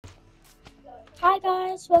Hi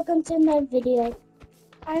guys, welcome to my video.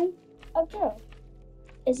 I'm a girl,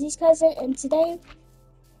 Izzy's cousin, and today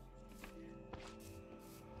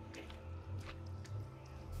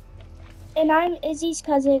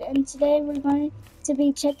we're going to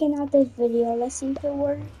be checking out this video. Let's see if it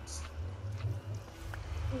works.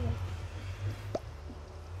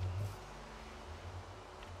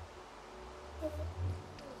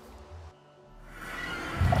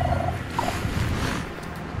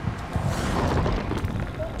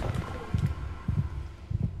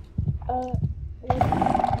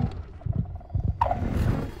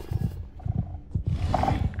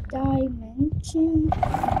 Dimension.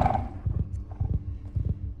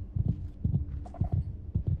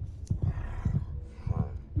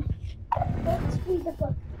 Let's read the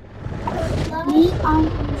book.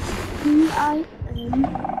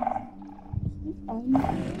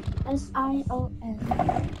 Dimension.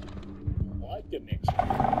 What dimension?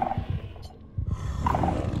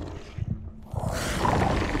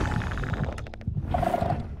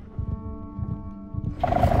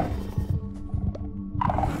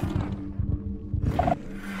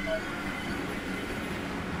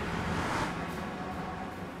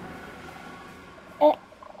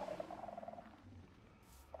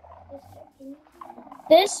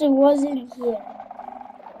 This wasn't here. Wait,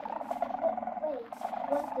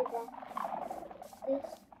 what did that?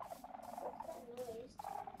 What's that noise?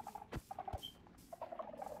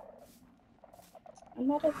 I'm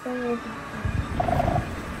not a bird.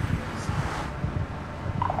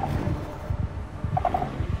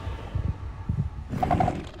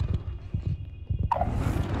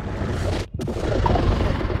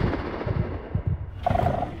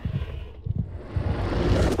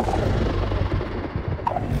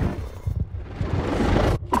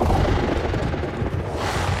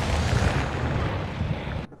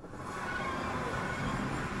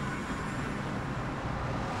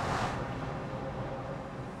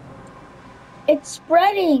 It's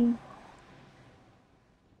spreading.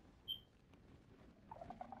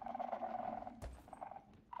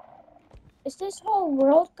 Is this whole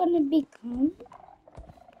world gonna become?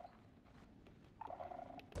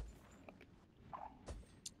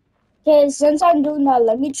 Okay, since I'm doing that,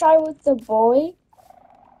 let me try with the boy.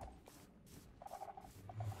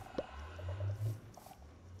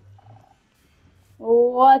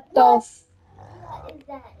 What the f? What is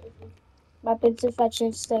that? My pizza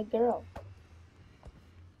fetches the girl.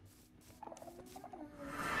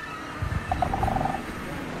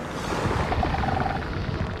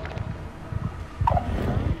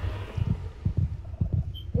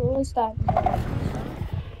 What was that?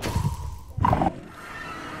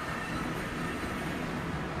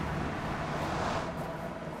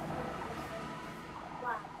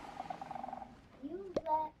 Wow. You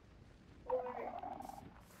let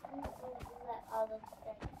all those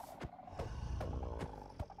things.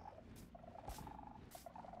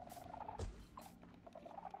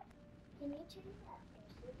 Can you change that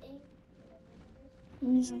person thing?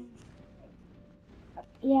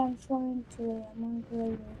 Yeah, I'm flying to it. I'm on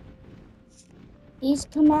greater. These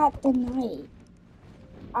come at the night.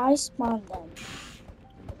 I spawned them.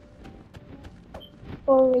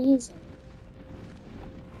 For a reason.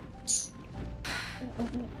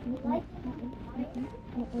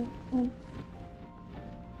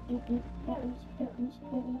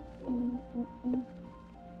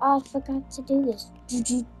 Oh, I forgot to do this.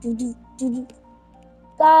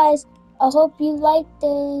 Guys, I hope you like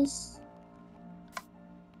this.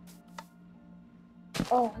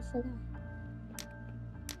 Oh, I forgot.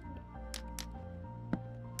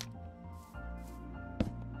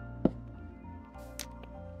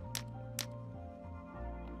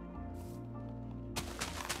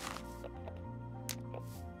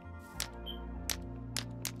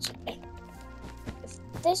 If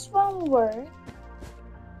this won't work,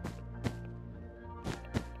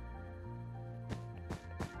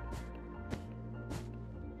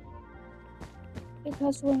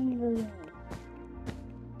 because we're in the room.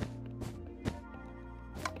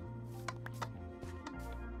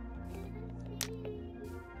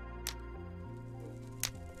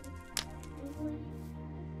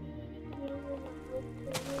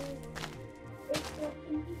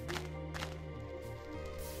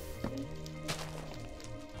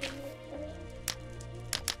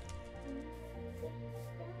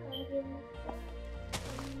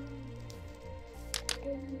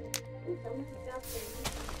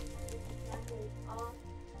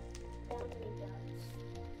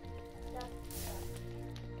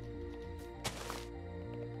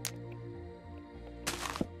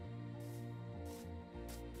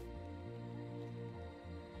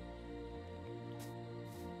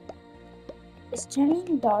 It's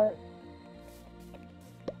turning dark.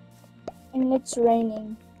 And it's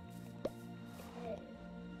raining.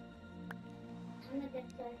 I'm gonna get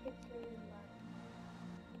started turning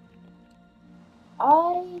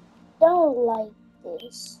I don't like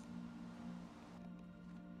this.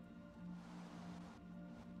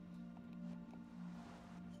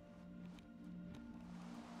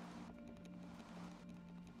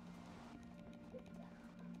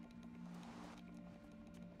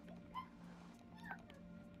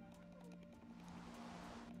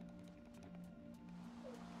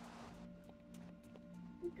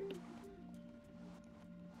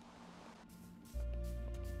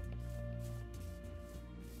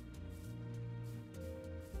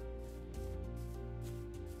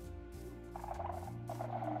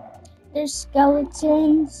 There's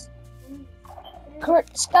skeletons.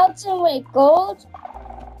 Skeleton with gold.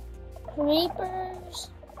 Creepers.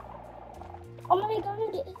 Oh my god.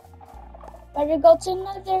 Better go to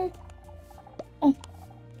another.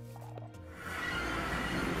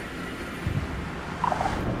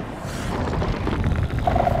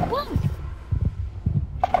 What?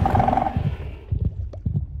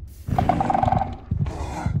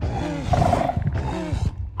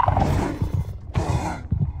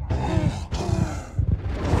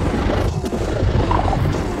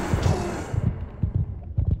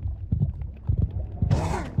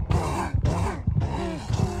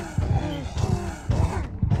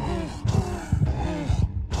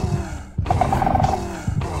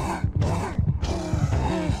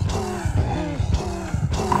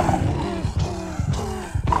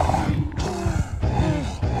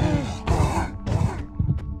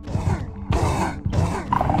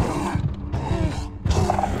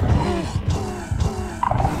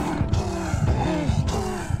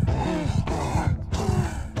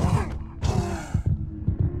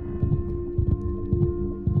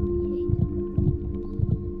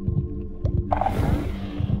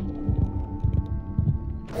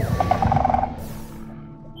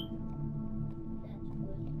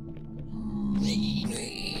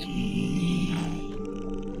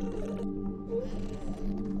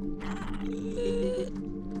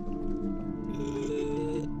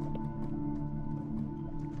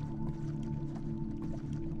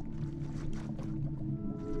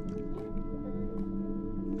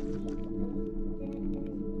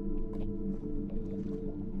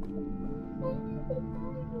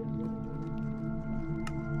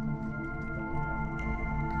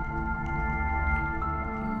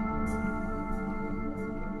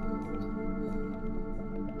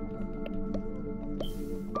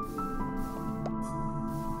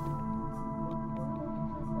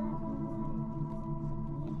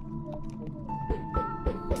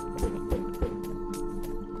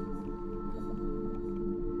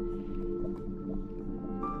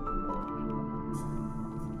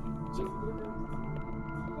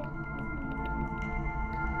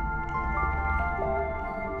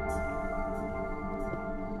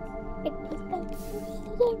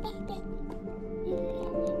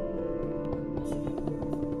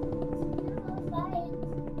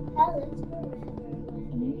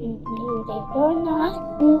 Or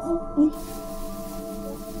not.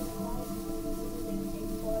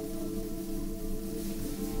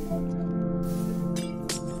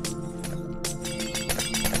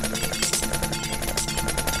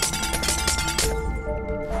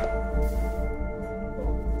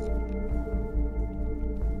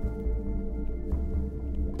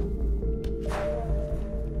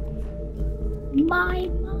 My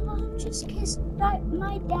mom just kissed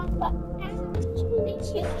my dad, but actually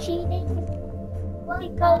she cheated.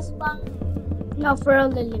 Because no, for real,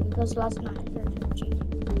 Lily, because last night I heard her cheating.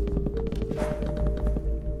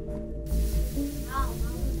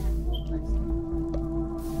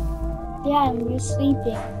 Yeah, and we were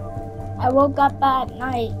sleeping. I woke up at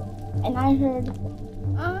night and I heard,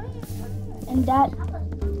 and Dad,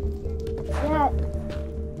 yeah,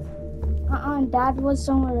 Dad was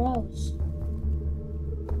somewhere else.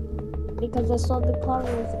 Because I saw the car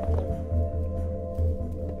was there.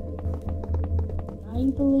 Now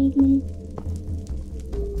you believe me?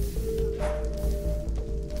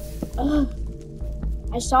 Ugh.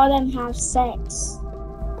 I saw them have sex.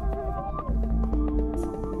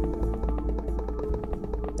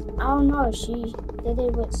 I don't know, she did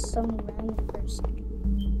it with some random person.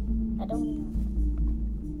 I don't know.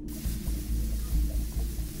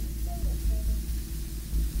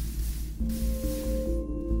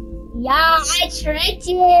 Yeah, I tricked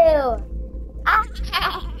you!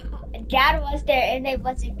 Dad was there and they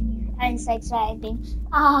wasn't having sex or anything.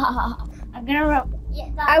 I'm gonna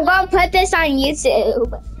put this on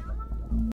YouTube.